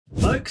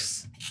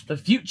folks, the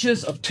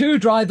futures of two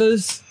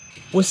drivers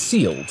were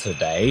sealed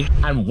today,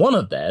 and one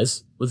of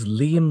theirs was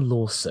Liam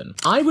Lawson.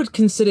 I would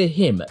consider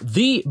him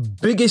the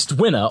biggest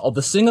winner of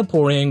the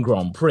Singaporean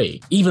Grand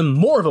Prix, even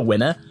more of a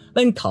winner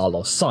than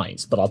Carlos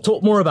Sainz, but I'll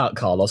talk more about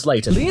Carlos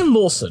later. Liam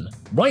Lawson,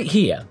 right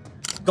here,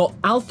 got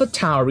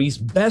AlphaTauri's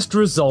best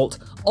result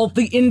of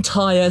the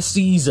entire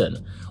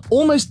season,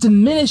 almost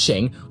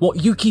diminishing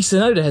what Yuki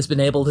Tsunoda has been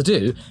able to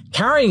do,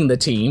 carrying the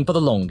team for the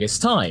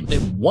longest time.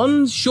 In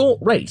one short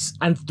race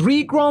and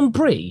 3 Grand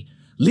Prix,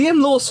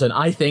 Liam Lawson,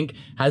 I think,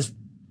 has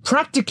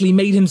practically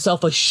made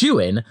himself a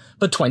shoo-in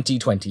for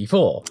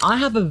 2024. I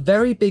have a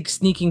very big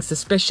sneaking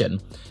suspicion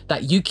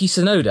that Yuki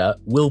Tsunoda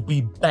will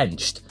be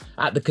benched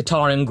at the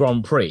Qatarian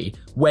Grand Prix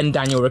when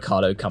Daniel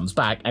Ricciardo comes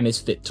back and is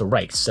fit to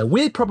race. So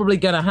we're probably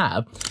going to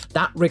have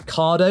that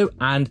Ricciardo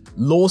and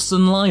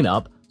Lawson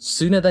lineup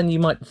sooner than you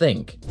might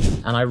think.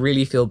 And I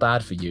really feel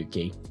bad for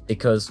Yuki,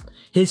 because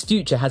his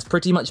future has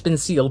pretty much been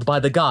sealed by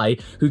the guy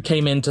who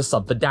came in to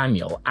sub for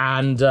Daniel.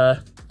 And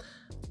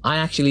I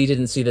actually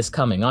didn't see this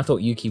coming. I thought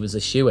Yuki was a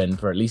shoo-in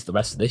for at least the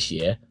rest of this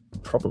year,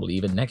 probably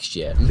even next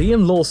year.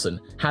 Liam Lawson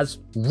has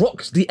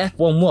rocked the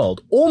F1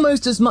 world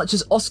almost as much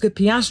as Oscar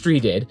Piastri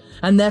did,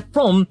 and they're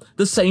from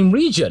the same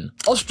region.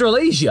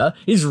 Australasia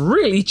is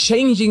really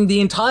changing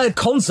the entire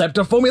concept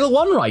of Formula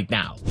 1 right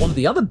now. One of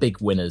the other big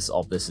winners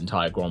of this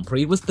entire Grand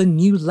Prix was the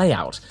new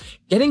layout.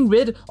 Getting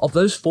rid of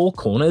those 4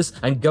 corners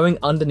and going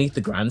underneath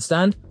the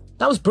grandstand,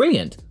 that was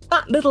brilliant.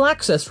 That little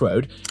access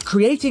road,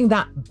 creating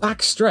that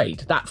back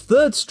straight, that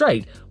third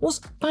straight, was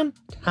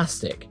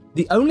fantastic.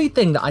 The only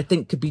thing that I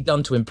think could be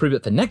done to improve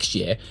it for next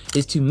year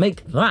is to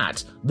make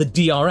that the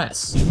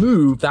DRS.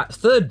 Move that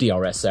third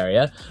DRS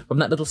area from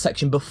that little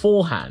section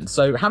beforehand.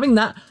 So having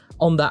that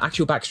on the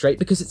actual back straight,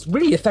 because it's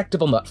really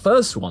effective on that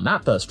first one,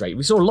 that first straight.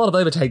 We saw a lot of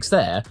overtakes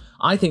there.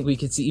 I think we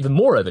could see even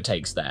more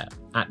overtakes there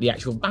at the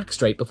actual back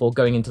straight before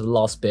going into the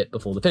last bit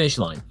before the finish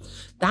line.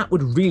 That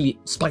would really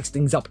spice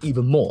things up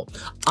even more.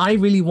 I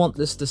really want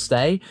this to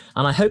stay,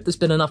 and I hope there's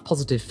been enough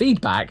positive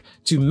feedback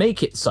to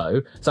make it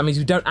so that means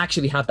we don't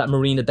actually have that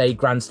Marina Bay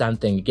grandstand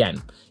thing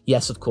again.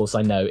 Yes, of course,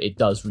 I know it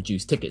does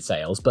reduce ticket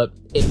sales, but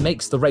it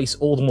makes the race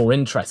all the more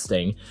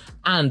interesting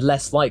and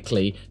less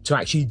likely to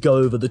actually go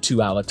over the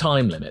 2-hour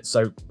time limit.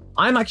 So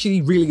I'm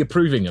actually really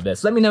approving of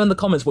this. Let me know in the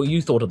comments what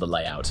you thought of the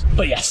layout.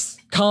 But yes,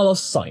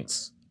 Carlos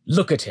Sainz,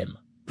 look at him.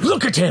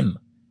 Look at him!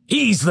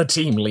 He's the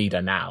team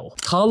leader now.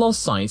 Carlos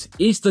Sainz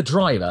is the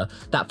driver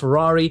that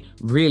Ferrari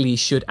really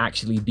should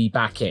actually be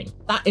backing.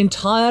 That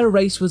entire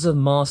race was a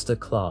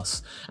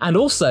masterclass. And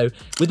also,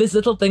 with this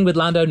little thing with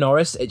Lando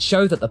Norris, it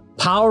showed that the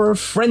power of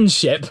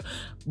friendship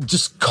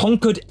just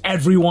conquered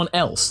everyone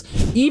else.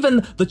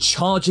 Even the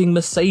charging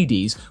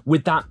Mercedes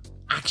with that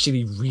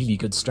actually really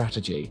good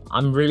strategy.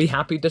 I'm really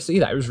happy to see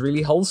that. It was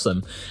really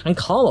wholesome. And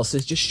Carlos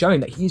is just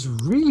showing that he's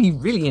really,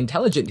 really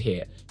intelligent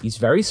here. He's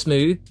very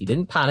smooth, he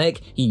didn't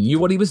panic, he knew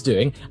what he was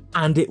doing,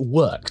 and it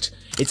worked.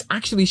 It's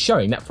actually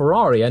showing that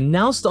Ferrari are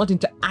now starting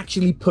to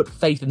actually put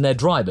faith in their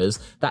drivers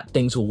that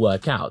things will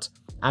work out.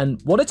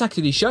 And what it's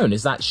actually shown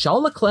is that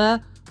Charles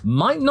Leclerc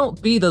might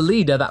not be the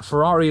leader that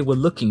Ferrari were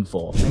looking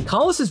for. And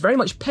Carlos is very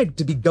much pegged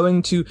to be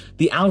going to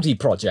the Audi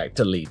project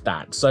to lead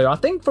that. So I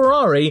think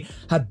Ferrari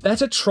had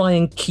better try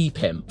and keep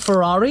him.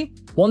 Ferrari,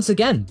 once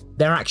again,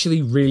 they're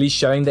actually really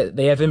showing that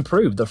they have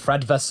improved. The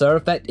Fred Vasseur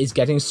effect is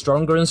getting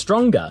stronger and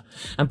stronger.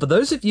 And for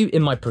those of you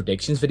in my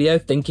predictions video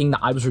thinking that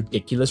I was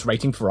ridiculous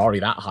rating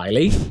Ferrari that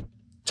highly,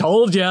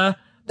 told ya!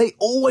 They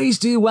always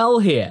do well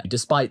here,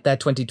 despite their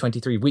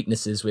 2023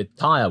 weaknesses with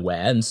tyre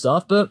wear and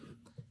stuff, but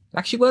it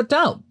actually worked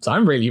out, so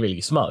I'm really,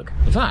 really smug.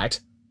 In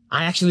fact,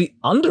 I actually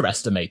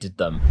underestimated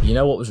them. You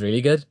know what was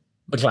really good?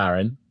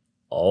 McLaren.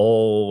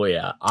 Oh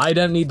yeah, I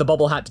don't need the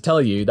bubble hat to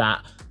tell you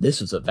that this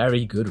was a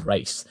very good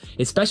race,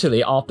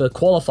 especially after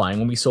qualifying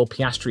when we saw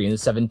Piastri in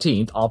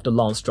 17th after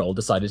Lance Stroll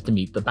decided to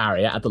meet the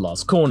barrier at the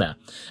last corner.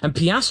 And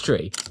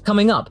Piastri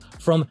coming up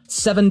from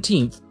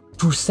 17th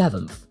to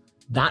 7th.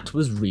 That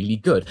was really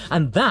good.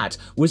 And that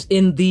was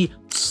in the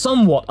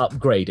somewhat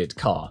upgraded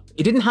car.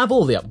 It didn't have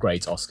all the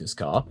upgrades Oscar's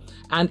car.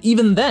 And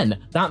even then,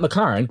 that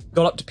McLaren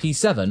got up to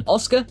P7.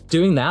 Oscar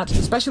doing that,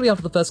 especially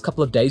after the first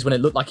couple of days when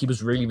it looked like he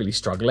was really, really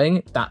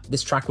struggling, that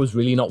this track was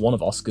really not one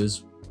of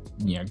Oscar's,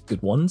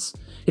 good ones.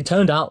 It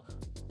turned out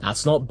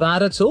that's not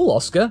bad at all,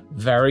 Oscar.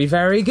 Very,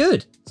 very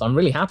good. So I'm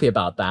really happy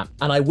about that.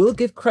 And I will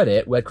give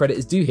credit where credit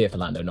is due here for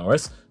Lando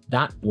Norris.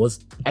 That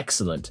was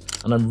excellent,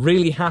 and I'm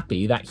really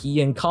happy that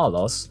he and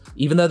Carlos,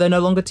 even though they're no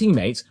longer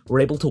teammates, were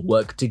able to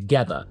work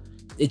together.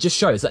 It just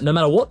shows that no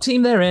matter what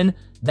team they're in,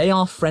 they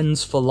are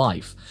friends for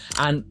life,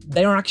 and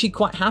they are actually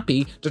quite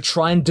happy to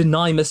try and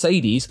deny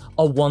Mercedes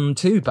a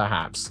 1-2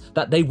 perhaps,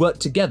 that they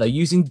worked together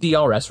using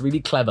DRS really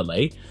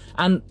cleverly,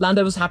 and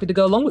Lando was happy to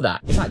go along with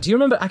that. In fact, do you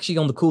remember actually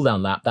on the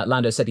cooldown lap that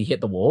Lando said he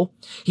hit the wall?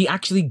 He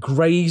actually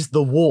grazed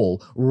the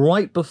wall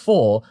right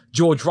before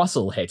George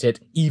Russell hit it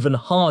even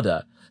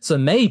harder. So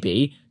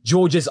maybe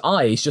George's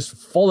eyes just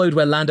followed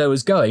where Lando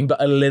was going,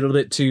 but a little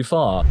bit too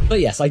far. But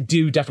yes, I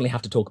do definitely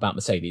have to talk about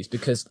Mercedes,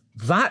 because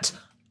that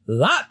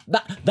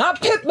That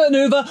pit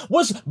maneuver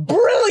was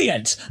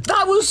brilliant.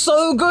 That was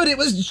so good. It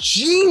was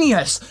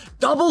genius.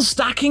 Double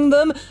stacking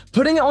them,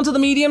 putting it onto the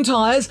medium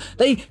tires.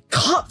 They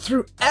cut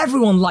through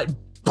everyone like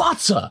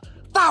butter.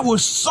 That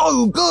was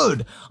so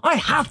good. I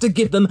have to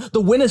give them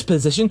the winner's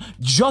position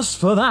just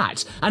for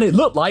that. And it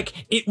looked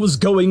like it was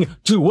going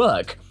to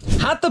work.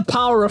 Had the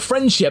power of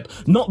friendship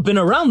not been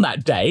around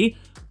that day,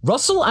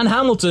 Russell and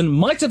Hamilton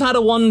might have had a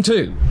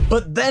 1-2,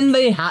 but then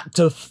they had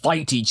to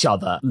fight each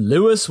other.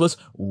 Lewis was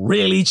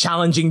really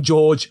challenging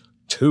George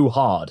too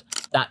hard,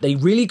 that they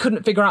really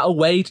couldn't figure out a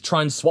way to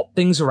try and swap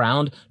things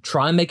around,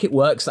 try and make it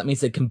work, so that means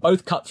they can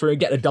both cut through and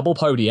get a double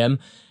podium.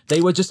 They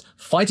were just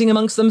fighting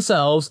amongst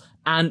themselves,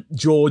 and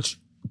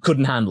George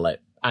couldn't handle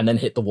it, and then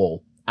hit the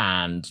wall.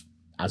 And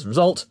as a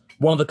result,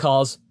 one of the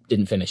cars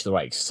didn't finish the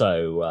race,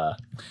 so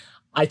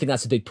I think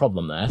that's a big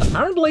problem there.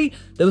 Apparently,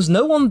 there was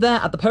no one there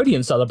at the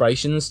podium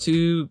celebrations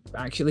to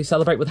actually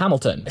celebrate with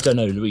Hamilton. I don't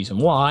know the reason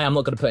why. I'm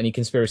not going to put any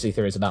conspiracy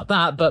theories about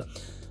that, but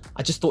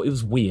I just thought it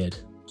was weird.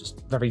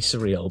 Just very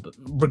surreal. But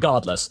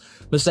regardless,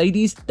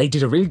 Mercedes, they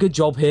did a really good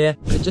job here.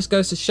 It just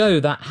goes to show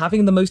that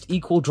having the most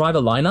equal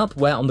driver lineup,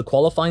 where on the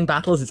qualifying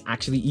battles it's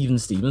actually even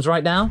Stevens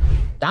right now,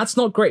 that's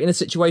not great in a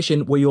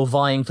situation where you're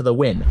vying for the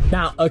win.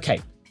 Now, okay,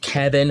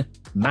 Kevin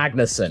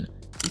Magnussen.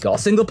 He got a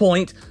single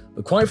point,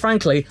 but quite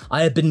frankly,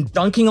 I have been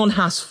dunking on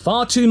Haas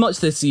far too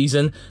much this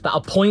season that a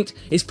point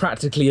is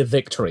practically a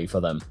victory for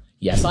them.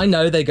 Yes, I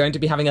know they're going to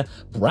be having a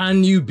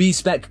brand new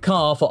B-spec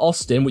car for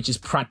Austin, which is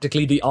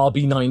practically the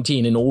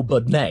RB19 in all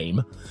but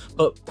name.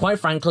 But quite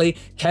frankly,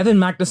 Kevin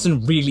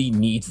Magnussen really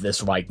needs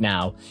this right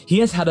now. He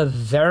has had a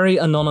very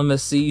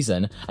anonymous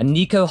season, and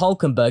Nico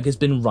Hülkenberg has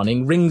been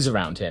running rings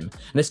around him.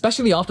 And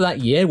especially after that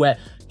year where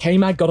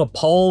K-Mag got a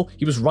pole,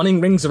 he was running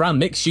rings around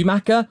Mick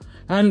Schumacher,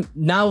 and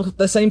now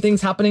the same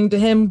thing's happening to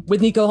him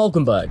with Nico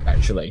Hülkenberg,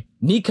 actually.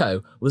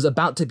 Nico was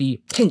about to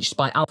be pinched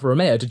by Alfa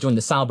Romeo to join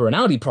the Sauber and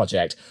Audi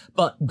project,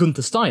 but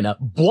Gunther Steiner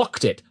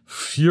blocked it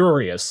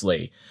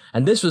furiously.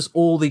 And this was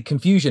all the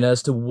confusion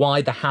as to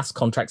why the Haas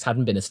contracts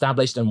hadn't been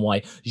established and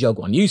why Zhou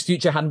Guanyu's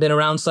future hadn't been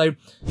around. So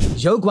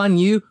Zhou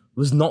Guanyu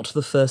was not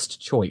the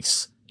first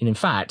choice. And in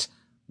fact,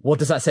 what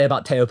does that say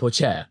about Théo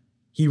Pourchaire?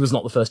 He was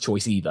not the first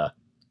choice either.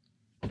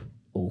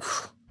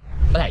 Oof.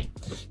 But hey,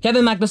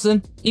 Kevin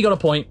Magnussen, he got a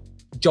point.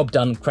 Job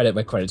done, credit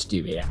where credit's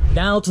due here.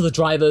 Now to the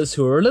drivers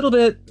who are a little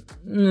bit,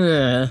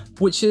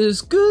 which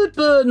is good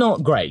but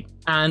not great.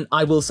 And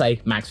I will say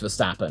Max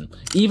Verstappen,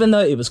 even though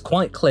it was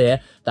quite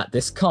clear that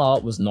this car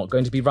was not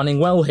going to be running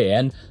well here,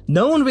 and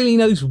no one really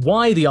knows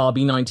why the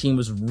RB19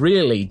 was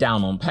really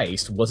down on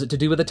pace. Was it to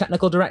do with the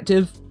technical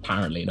directive?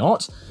 Apparently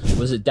not.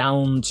 Was it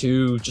down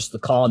to just the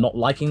car not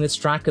liking this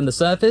track and the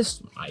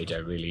surface? I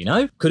don't really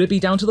know. Could it be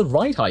down to the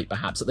ride height,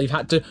 perhaps, that they've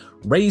had to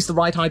raise the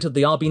ride height of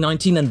the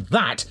RB19, and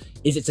that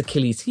is its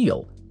Achilles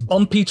heel?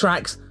 Bumpy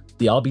tracks,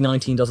 the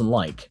RB19 doesn't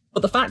like.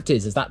 But the fact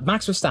is that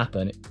Max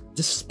Verstappen,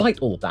 despite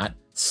all of that,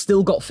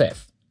 still got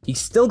fifth. He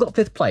still got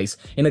fifth place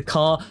in a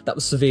car that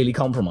was severely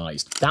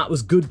compromised. That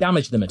was good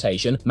damage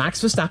limitation.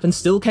 Max Verstappen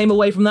still came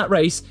away from that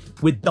race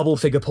with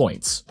double-figure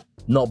points.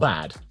 Not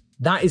bad.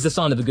 That is the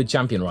sign of a good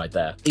champion right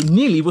there. It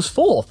nearly was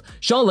fourth.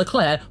 Charles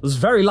Leclerc was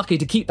very lucky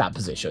to keep that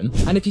position.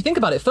 And if you think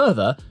about it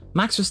further,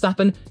 Max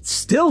Verstappen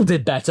still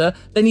did better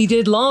than he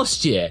did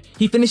last year.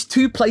 He finished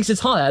 2 places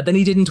higher than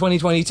he did in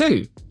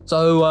 2022.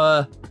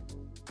 So,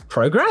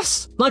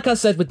 progress? Like I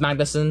said with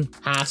Magnussen,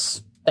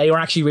 Haas, they were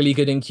actually really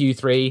good in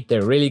Q3. They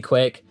were really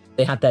quick.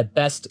 They had their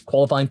best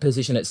qualifying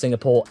position at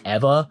Singapore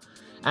ever.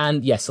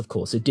 And yes, of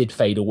course, it did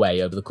fade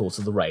away over the course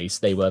of the race.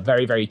 They were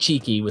very, very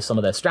cheeky with some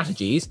of their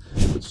strategies,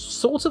 which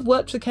sort of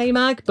worked for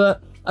K-Mag,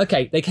 but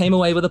okay, they came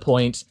away with a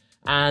point,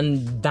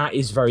 and that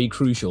is very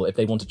crucial if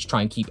they wanted to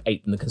try and keep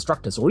 8th in the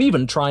Constructors, or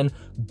even try and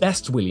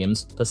best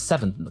Williams for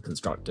 7th in the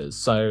Constructors.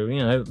 So, you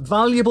know,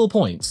 valuable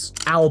points.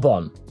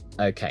 Albon.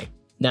 Okay.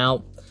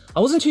 Now, I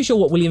wasn't too sure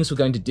what Williams were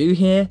going to do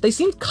here. They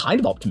seemed kind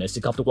of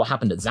optimistic after what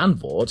happened at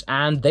Zandvoort,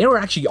 and they were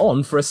actually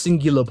on for a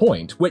singular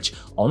point, which,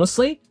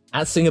 honestly,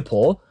 at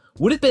Singapore,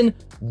 would have been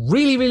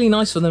really, really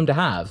nice for them to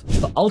have.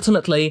 But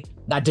ultimately,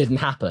 that didn't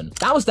happen.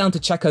 That was down to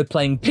Checo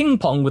playing ping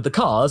pong with the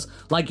cars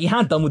like he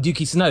had done with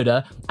Yuki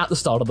Tsunoda at the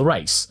start of the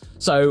race.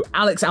 So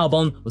Alex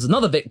Albon was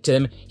another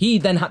victim. He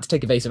then had to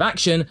take evasive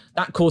action.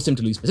 That caused him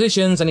to lose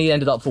positions and he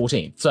ended up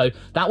 14th. So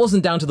that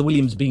wasn't down to the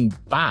Williams being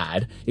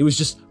bad. It was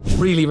just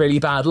really, really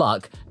bad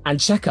luck and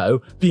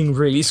Checo being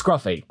really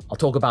scruffy. I'll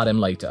talk about him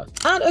later.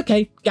 And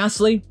okay,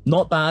 Gasly,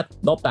 not bad,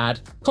 not bad.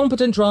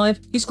 Competent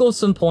drive. He scored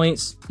some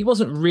points. He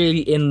wasn't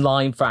really in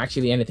line for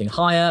actually anything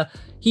higher.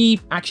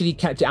 He actually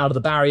kept it out of the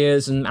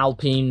barriers, and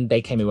Alpine,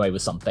 they came away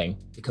with something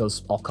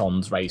because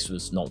Ocon's race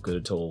was not good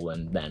at all,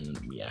 and then,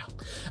 yeah.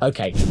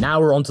 Okay,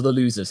 now we're on to the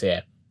losers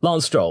here.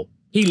 Lance Stroll,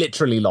 he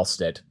literally lost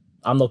it.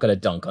 I'm not going to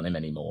dunk on him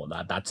anymore.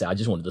 That's it. I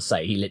just wanted to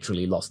say he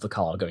literally lost the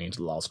car going into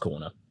the last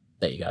corner.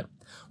 There you go.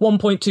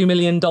 $1.2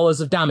 million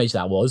of damage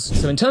that was.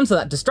 So in terms of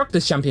that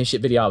Destructors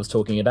Championship video I was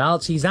talking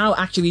about, he's now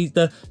actually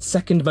the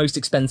 2nd most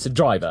expensive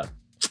driver.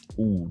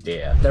 Oh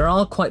dear. There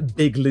are quite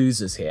big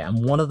losers here,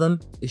 and one of them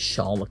is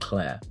Charles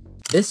Leclerc.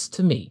 This,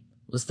 to me,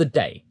 was the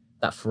day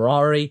that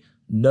Ferrari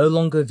no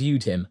longer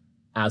viewed him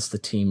as the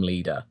team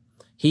leader.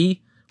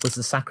 He was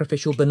the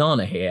sacrificial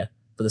banana here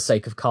for the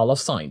sake of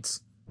Carlos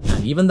Sainz.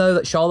 And even though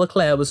that Charles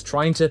Leclerc was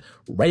trying to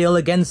rail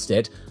against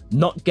it,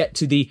 not get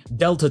to the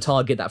Delta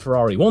target that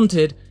Ferrari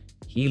wanted,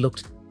 he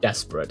looked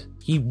desperate.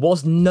 He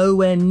was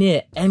nowhere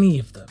near any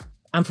of them.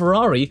 And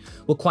Ferrari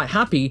were quite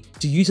happy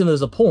to use him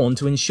as a pawn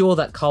to ensure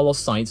that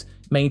Carlos Sainz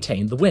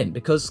maintained the win,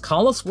 because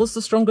Carlos was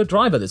the stronger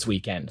driver this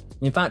weekend.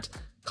 In fact,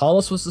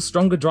 Carlos was the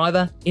stronger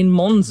driver in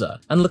Monza,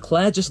 and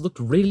Leclerc just looked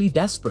really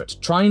desperate,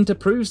 trying to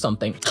prove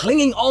something,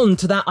 clinging on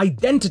to that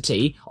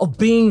identity of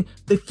being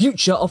the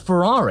future of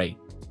Ferrari.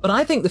 But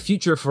I think the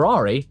future of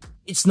Ferrari,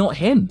 it's not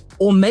him.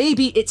 Or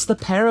maybe it's the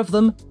pair of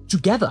them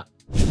together.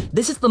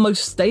 This is the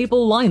most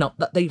stable lineup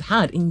that they've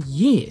had in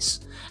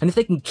years. And if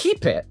they can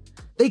keep it,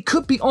 they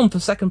could be on for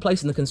second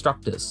place in the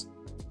Constructors.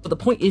 But the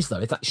point is, though,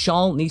 is that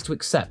Charles needs to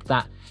accept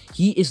that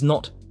he is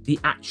not the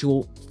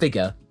actual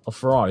figure of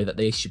Ferrari that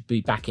they should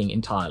be backing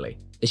entirely.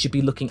 They should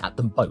be looking at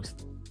them both.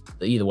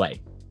 But either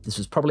way, this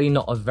was probably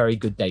not a very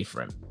good day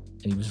for him.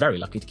 And he was very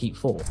lucky to keep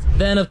fourth.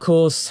 Then, of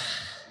course,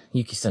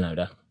 Yuki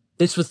Tsunoda.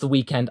 This was the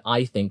weekend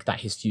I think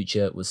that his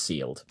future was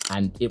sealed,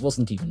 and it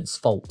wasn't even his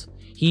fault.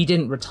 He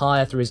didn't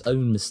retire through his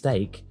own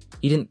mistake.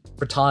 He didn't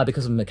retire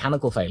because of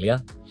mechanical failure.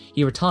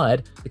 He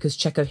retired because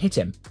Checo hit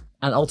him,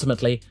 and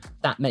ultimately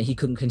that meant he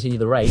couldn't continue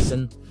the race,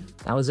 and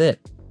that was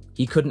it.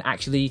 He couldn't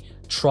actually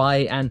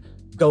try and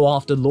go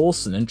after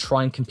Lawson and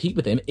try and compete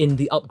with him in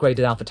the upgraded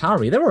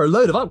AlphaTauri. There were a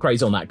load of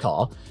upgrades on that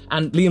car,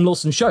 and Liam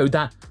Lawson showed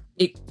that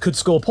it could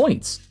score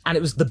points, and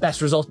it was the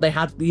best result they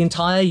had the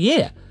entire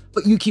year.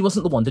 But Yuki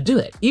wasn't the one to do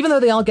it. Even though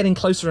they are getting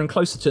closer and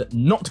closer to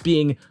not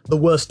being the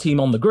worst team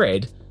on the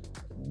grid,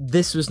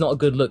 this was not a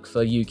good look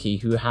for Yuki,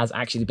 who has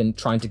actually been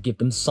trying to give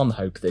them some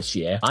hope this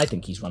year. I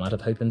think he's run out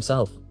of hope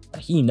himself.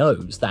 He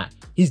knows that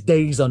his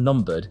days are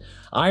numbered.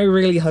 I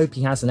really hope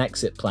he has an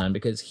exit plan,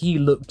 because he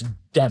looked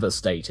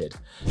devastated.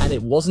 And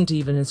it wasn't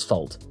even his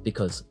fault,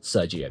 because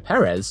Sergio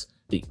Perez,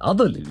 the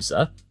other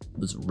loser,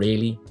 was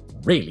really,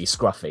 really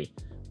scruffy.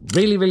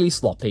 Really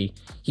sloppy.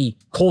 He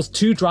caused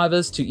two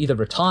drivers to either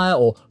retire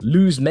or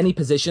lose many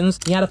positions.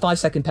 He had a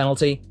 5-second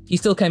penalty. He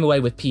still came away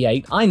with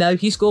P8. I know,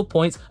 he scored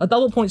points. A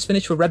double points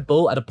finish for Red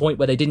Bull at a point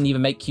where they didn't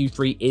even make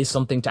Q3 is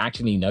something to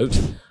actually note.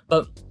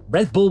 But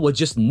Red Bull were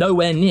just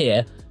nowhere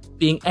near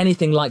being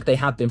anything like they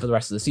have been for the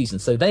rest of the season.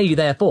 So they,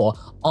 therefore,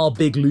 are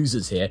big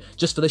losers here,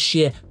 just for the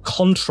sheer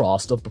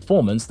contrast of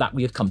performance that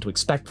we have come to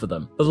expect for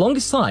them. For the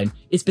longest time,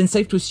 it's been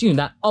safe to assume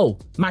that, oh,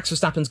 Max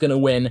Verstappen's going to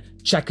win,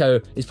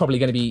 Checo is probably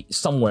going to be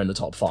somewhere in the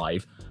top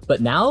 5.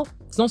 But now,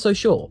 it's not so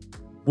sure.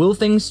 Will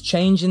things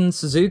change in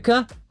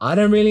Suzuka? I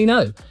don't really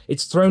know.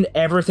 It's thrown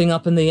everything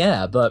up in the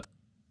air, but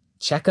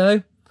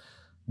Checo,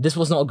 this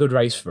was not a good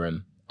race for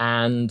him.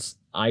 And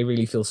I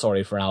really feel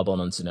sorry for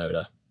Albon and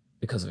Tsunoda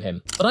because of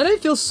him. But I don't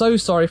feel so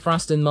sorry for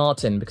Aston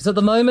Martin, because at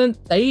the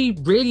moment, they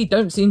really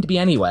don't seem to be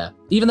anywhere.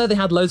 Even though they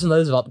had loads and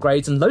loads of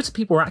upgrades, and loads of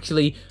people were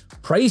actually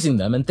praising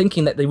them and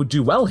thinking that they would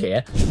do well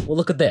here, well,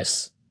 look at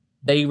this.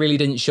 They really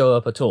didn't show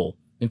up at all.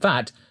 In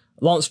fact,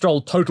 Lance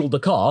Stroll totaled the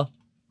car,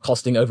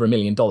 costing over $1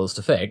 million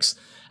to fix,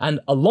 and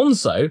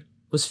Alonso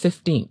was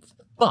 15th.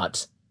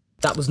 But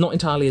that was not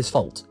entirely his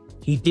fault.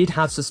 He did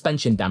have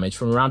suspension damage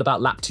from around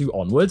about lap 2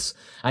 onwards,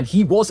 and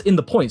he was in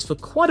the points for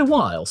quite a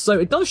while, so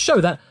it does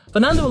show that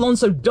Fernando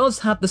Alonso does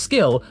have the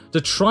skill to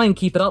try and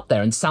keep it up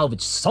there and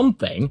salvage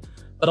something,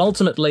 but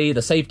ultimately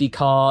the safety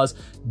cars,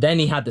 then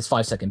he had this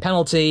 5-second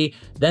penalty,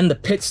 then the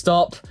pit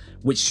stop,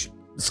 which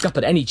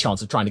scuppered any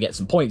chance of trying to get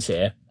some points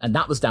here, and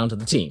that was down to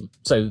the team.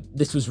 So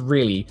this was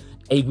really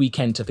a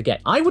weekend to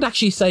forget. I would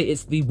actually say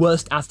it's the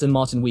worst Aston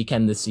Martin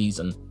weekend this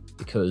season,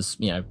 because,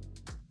 you know,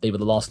 they were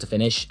the last to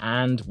finish,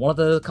 and one of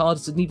the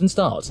cars didn't even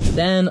start.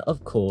 Then,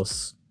 of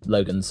course,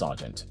 Logan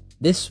Sargent.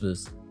 This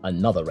was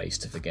another race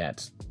to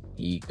forget.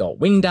 He got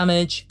wing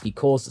damage, he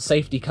caused a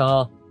safety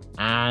car,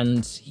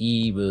 and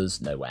he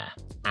was nowhere.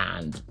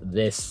 And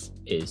this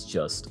is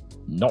just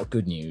not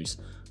good news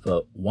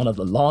for one of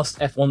the last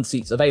F1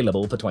 seats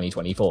available for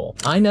 2024.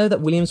 I know that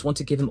Williams want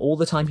to give him all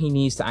the time he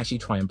needs to actually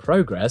try and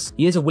progress.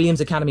 He is a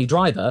Williams Academy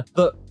driver,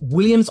 but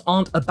Williams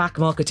aren't a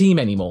backmarker team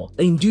anymore.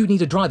 They do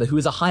need a driver who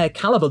is a higher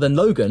caliber than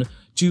Logan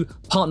to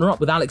partner up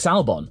with Alex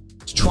Albon,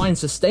 to try and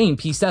sustain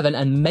P7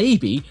 and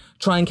maybe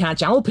try and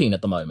catch Alpine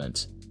at the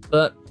moment.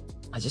 But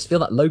I just feel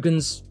that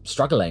Logan's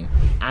struggling,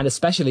 and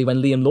especially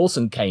when Liam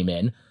Lawson came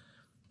in.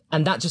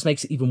 And that just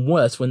makes it even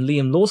worse when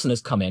Liam Lawson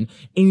has come in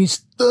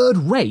his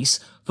 3rd race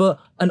for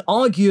an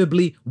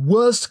arguably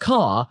worst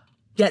car,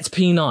 gets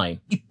P9.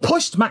 He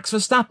pushed Max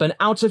Verstappen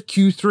out of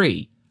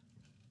Q3.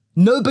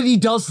 Nobody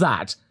does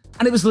that.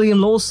 And it was Liam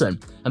Lawson.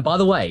 And by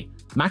the way,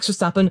 Max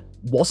Verstappen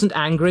wasn't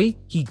angry.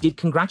 He did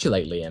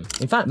congratulate Liam.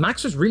 In fact,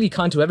 Max was really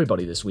kind to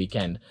everybody this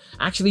weekend.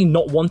 Actually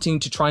not wanting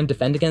to try and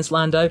defend against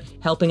Lando,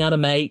 helping out a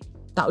mate.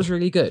 That was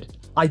really good.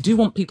 I do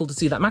want people to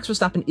see that Max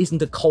Verstappen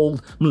isn't a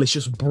cold,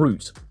 malicious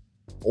brute.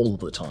 all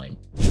the time.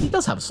 He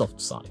does have a soft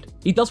side.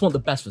 He does want the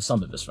best for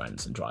some of his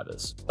friends and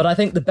drivers. But I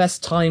think the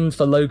best time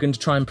for Logan to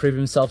try and prove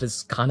himself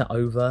is kind of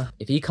over.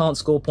 If he can't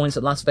score points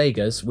at Las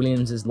Vegas,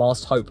 Williams'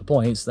 last hope for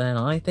points, then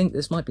I think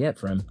this might be it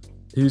for him.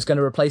 Who's going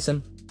to replace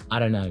him? I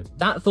don't know.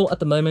 That thought at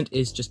the moment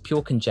is just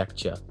pure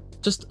conjecture.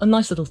 Just a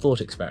nice little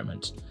thought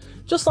experiment.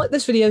 Just like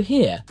this video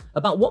here,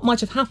 about what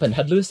might have happened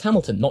had Lewis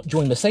Hamilton not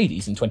joined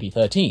Mercedes in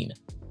 2013.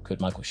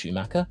 Could Michael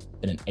Schumacher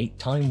been an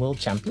 8-time world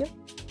champion?